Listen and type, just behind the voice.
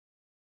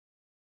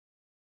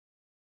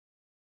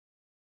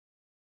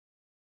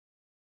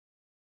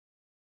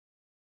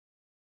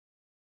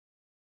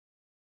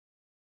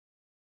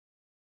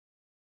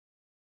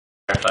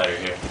Firefighter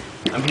here.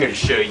 I'm here to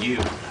show you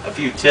a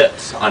few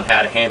tips on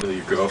how to handle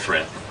your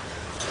girlfriend.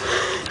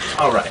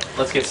 Alright,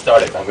 let's get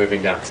started by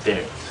moving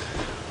downstairs.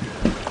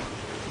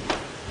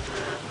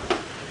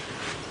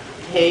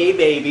 Hey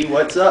baby,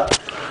 what's up?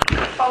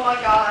 Oh my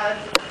god,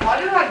 why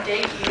did I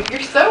date you?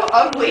 You're so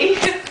ugly.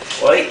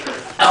 Wait.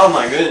 Oh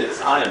my goodness,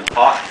 I am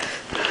hot.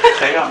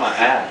 Check out my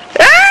abs.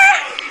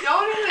 You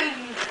don't even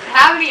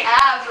have any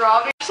abs,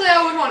 Robby. Actually,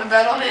 I wouldn't want to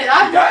bet on it.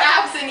 I have more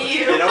abs than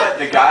you. You know what?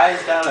 The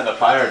guys down in the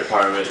fire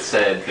department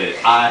said that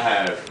I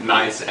have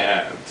nice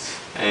abs.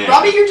 And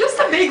Robby, you're just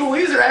a big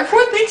loser.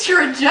 Everyone thinks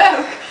you're a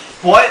joke.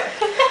 What?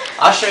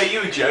 I'll show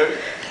you a joke.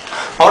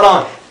 Hold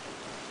on.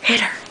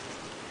 Hit her.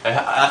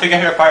 I think I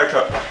hear a fire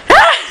truck.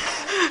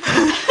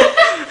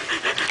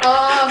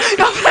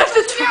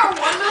 This is our 1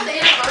 month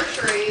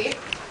anniversary.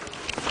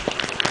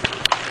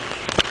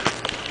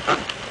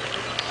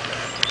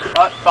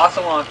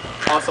 Awesome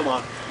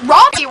on.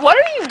 Robby, what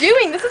are you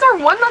doing? This is our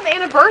 1 month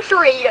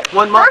anniversary.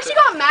 1 month. First you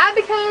got mad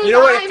because You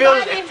know what?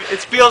 It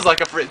feels like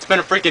it's been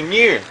a freaking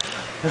year.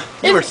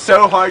 You are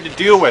so hard to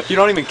deal with. You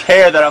don't even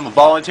care that I'm a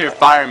volunteer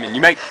fireman.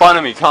 You make fun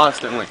of me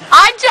constantly.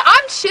 I'm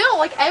chill.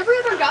 Like every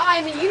other guy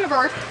in the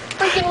universe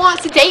freaking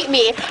wants to date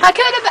me. I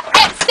could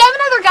have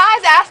 7 other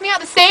guys asked me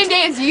out the same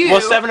day as you.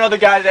 Well, 7 other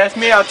guys asked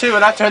me out too,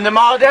 and I turned them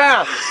all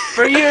down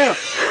for you.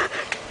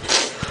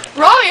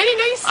 Robby, I didn't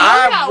know you seemed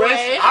that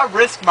way. I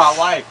risk my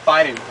life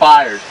fighting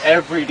fires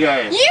every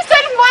day. You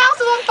said my house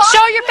was on fire.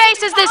 Show your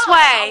faces this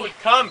way.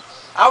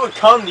 I would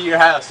come to your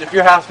house if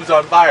your house was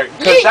on fire.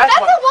 That's a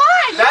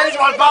lie. That is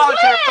what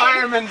volunteer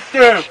firemen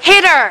do.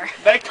 Hit her.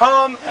 They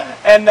come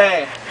and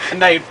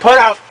they put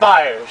out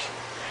fires.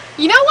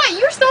 You know what?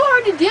 You're so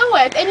hard to deal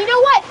with. And you know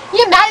what? You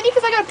get mad at me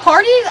because I go to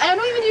parties? I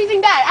don't even do anything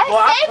bad. I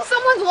saved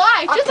someone's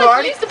life, just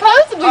like you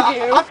supposedly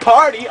do. I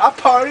party.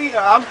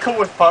 I'm cool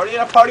with partying.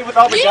 I party with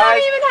all the guys. You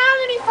don't even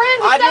have any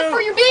friends except for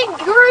your big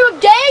crew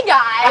of gay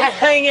guys. I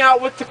hang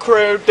out with the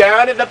crew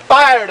down at the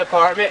fire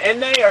department,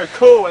 and they are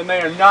cool, and they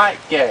are not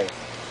gay.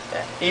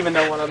 Even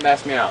though one of them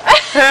asked me out.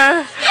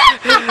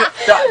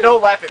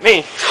 Don't laugh at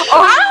me.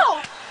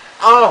 Oh!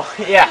 Oh,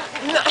 yeah.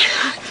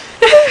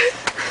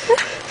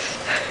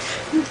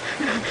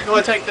 You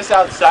want to take this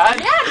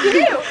outside? Yeah, I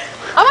do.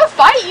 I'm going to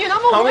fight you, and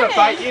I'm going to win. I'm going to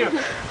fight you.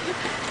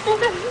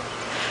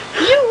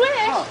 You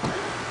wish. Oh.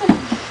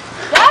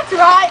 That's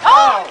right.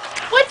 Oh!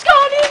 What's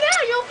going on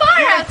now? Your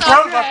fire hat's off. You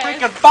broke my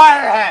freaking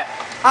fire hat.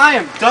 I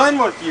am done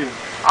with you.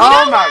 You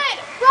know what?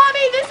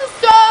 Robby, this is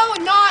so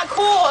not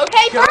cool,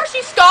 okay? First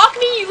you stalk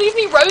me, you leave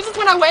me roses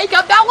when I wake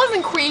up. That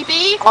wasn't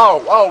creepy.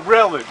 Oh,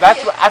 really? I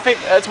think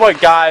that's what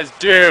guys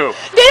do.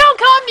 They don't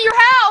come to your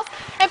house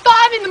at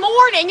 5 in the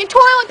morning and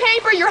toilet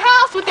paper your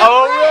house with their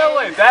friends.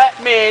 Really?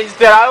 That means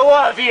that I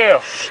love you.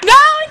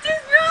 No, it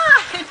does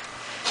not.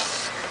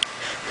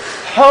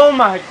 Oh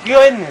my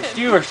goodness,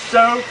 you are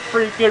so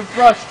freaking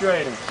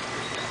frustrating.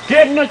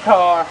 Get in the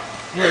car,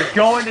 we're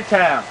going to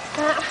town.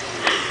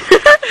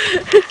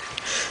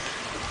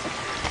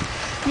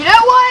 You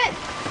know what?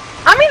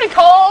 I'm going to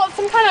call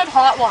some kind of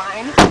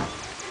hotline.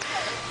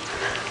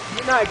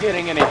 You're not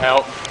getting any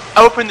help.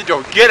 Open the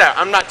door. Get out.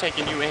 I'm not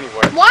taking you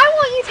anywhere. Why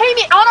won't you take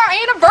me on our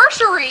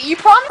anniversary? You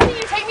promised me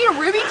you'd take me to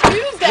Ruby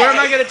Tuesday. Where am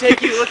I going to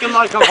take you looking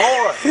like a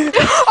whore?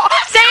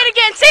 Say it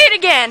again. Say it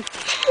again.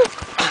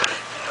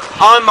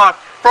 On my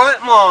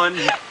front lawn.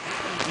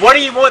 What do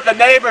you want the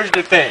neighbors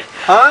to think?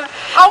 Huh?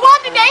 I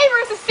want the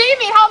neighbors to see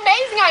me, how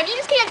amazing I am. You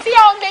just can't see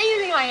how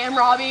amazing I am,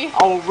 Robby.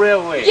 Oh,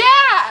 really?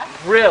 Yeah.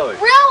 Really?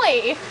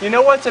 Really? You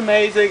know what's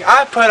amazing?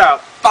 I put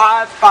out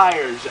 5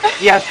 fires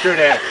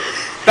yesterday.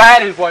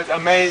 That is what's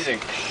amazing.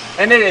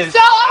 And it is... So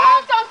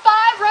I walked on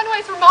 5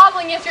 runways for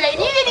modeling yesterday,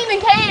 and you didn't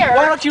even care.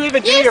 Why don't you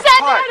even do your part? You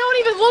said that I don't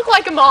even look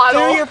like a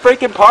model. Do your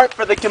freaking part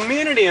for the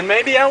community, and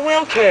maybe I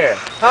will care.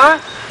 Huh?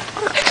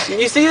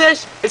 You see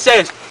this? It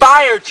says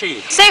Fire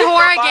Chief. Say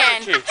whore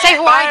again. Say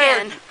whore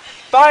again.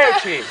 Fire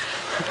Chief.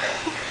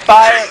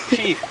 Fire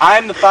Chief.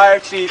 I'm the Fire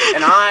Chief,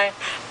 and I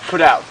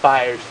put out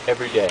fires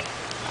every day.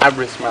 I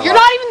risk my life. You're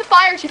not even the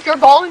fire chief. You're a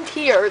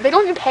volunteer. They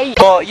don't even pay you.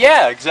 Well,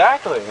 yeah,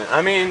 exactly.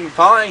 I mean,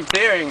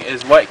 volunteering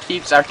is what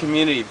keeps our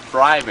community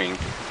thriving.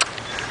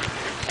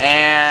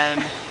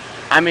 And,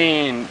 I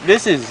mean,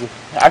 this is...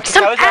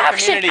 Some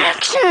action.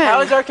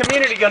 How is our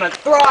community going to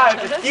thrive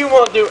if you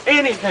won't do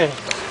anything?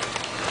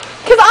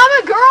 Because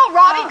I'm a girl,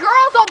 Robby.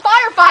 Girls don't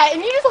firefight,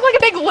 and you just look like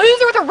a big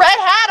loser with a red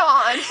hat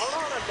on.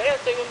 Hold on, I'm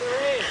dancing in the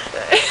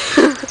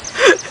rain.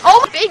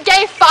 Oh, big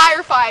gay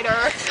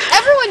firefighter.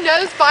 Everyone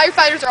knows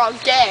firefighters are all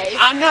gay.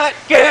 I'm not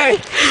gay.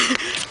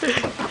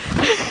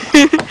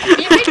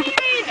 You think you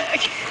mean?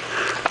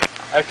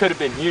 That could have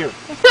been you.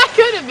 That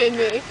could have been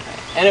me.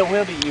 And it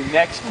will be you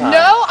next time.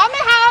 No, I'm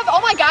going to have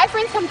all my guy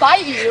friends come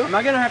bite you. Am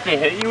I going to have to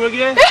hit you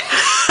again?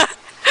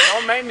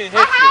 Don't make me hit you.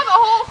 I have a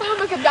whole phone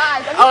book of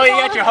guys. Oh, you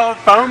got your whole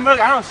phone book?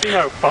 I don't see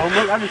no phone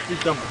book. I just see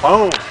some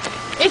phone.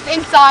 It's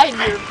inside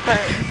your phone.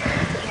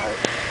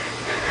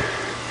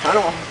 I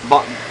don't...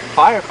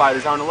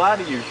 Firefighters aren't allowed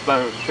to use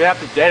phones. We have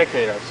to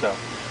dedicate ourselves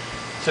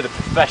to the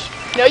profession.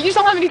 No, you just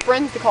don't have any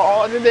friends to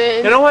call other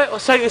than... You know what?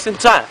 Let's take this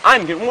inside.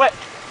 I'm getting wet.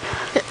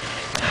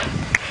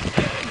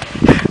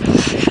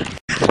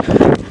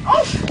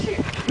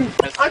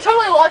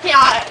 Why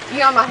can't you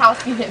got my house,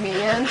 you hit me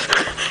again.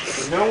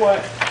 You know what?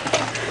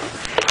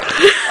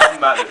 I'm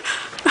about to.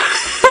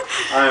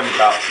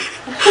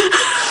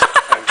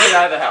 Get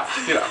out of the house.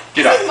 Get out.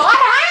 Get out. This is my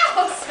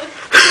house.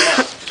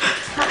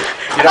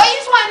 I thought you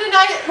just wanted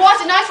to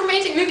watch a nice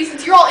romantic movie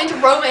since you're all into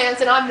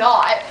romance and I'm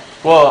not.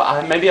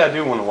 Well, maybe I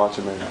do want to watch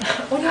a movie.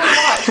 What do you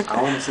want to watch?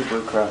 I want to see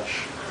Blue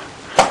Crush.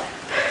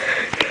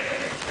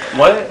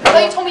 What? I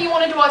thought you told me you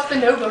wanted to watch The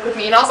Notebook with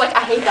me, and I was like,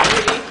 I hate that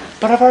movie.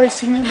 But I've already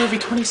seen that movie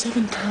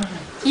 27 times.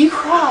 You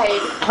cried.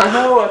 I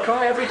know, I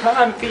cry every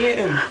time at the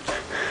end.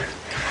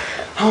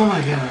 Oh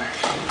my god.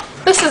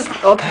 This is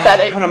a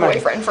pathetic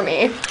boyfriend for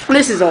me.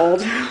 This is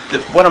old.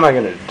 What am I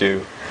gonna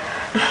do?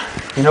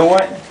 You know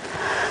what?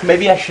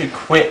 Maybe I should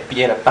quit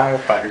being a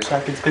firefighter so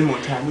I can spend more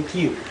time with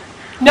you.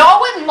 No, I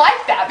wouldn't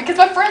like that, because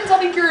my friends all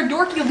think you're a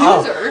dorky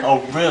loser.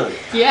 Oh really?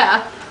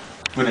 Yeah.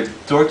 Would a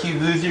dorky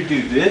loser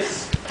do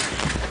this?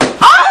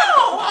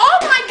 Oh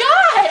my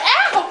god!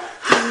 Ow!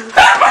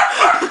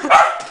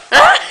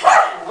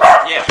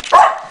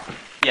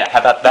 Yeah, how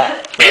about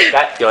that? You like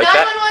that? You like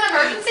that? 911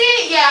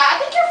 emergency? Yeah, I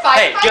think your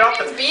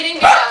firefighter is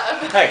beating me up.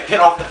 Hey, get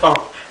off the phone.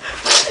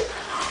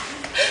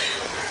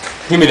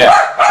 Give me that.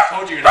 I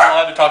told you you're not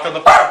allowed to talk on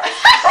the phone.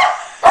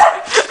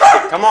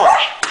 Come on.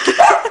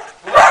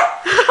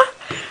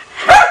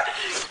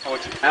 I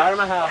want you out of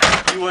my house.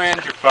 You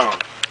and your phone.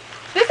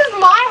 This is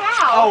my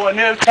house. Oh, a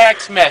new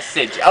text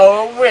message.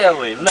 Oh,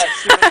 really? Let's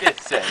see what this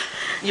says.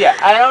 Yeah,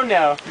 I don't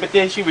know. But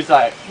then she was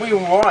like, we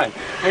won.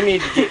 We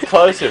need to get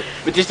closer.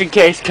 But just in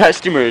case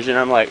customers. And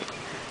I'm like,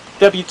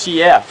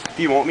 WTF?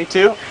 Do you want me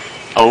to?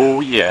 Oh,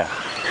 yeah.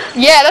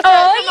 Yeah, that's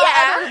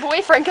my other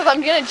boyfriend because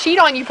I'm going to cheat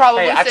on you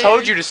probably Hey, I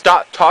told you to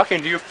stop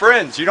talking to your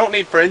friends. You don't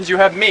need friends. You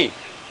have me.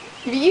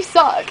 You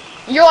suck.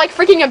 You're like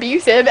freaking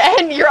abusive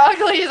and you're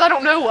ugly as I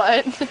don't know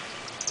what.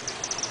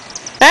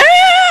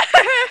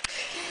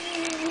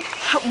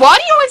 Why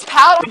do you always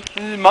pout?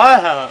 This is my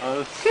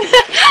house.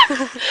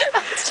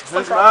 This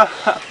is my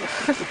house.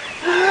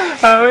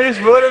 I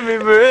just want to be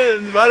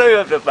friends. Why do you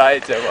have to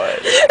fight so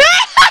much?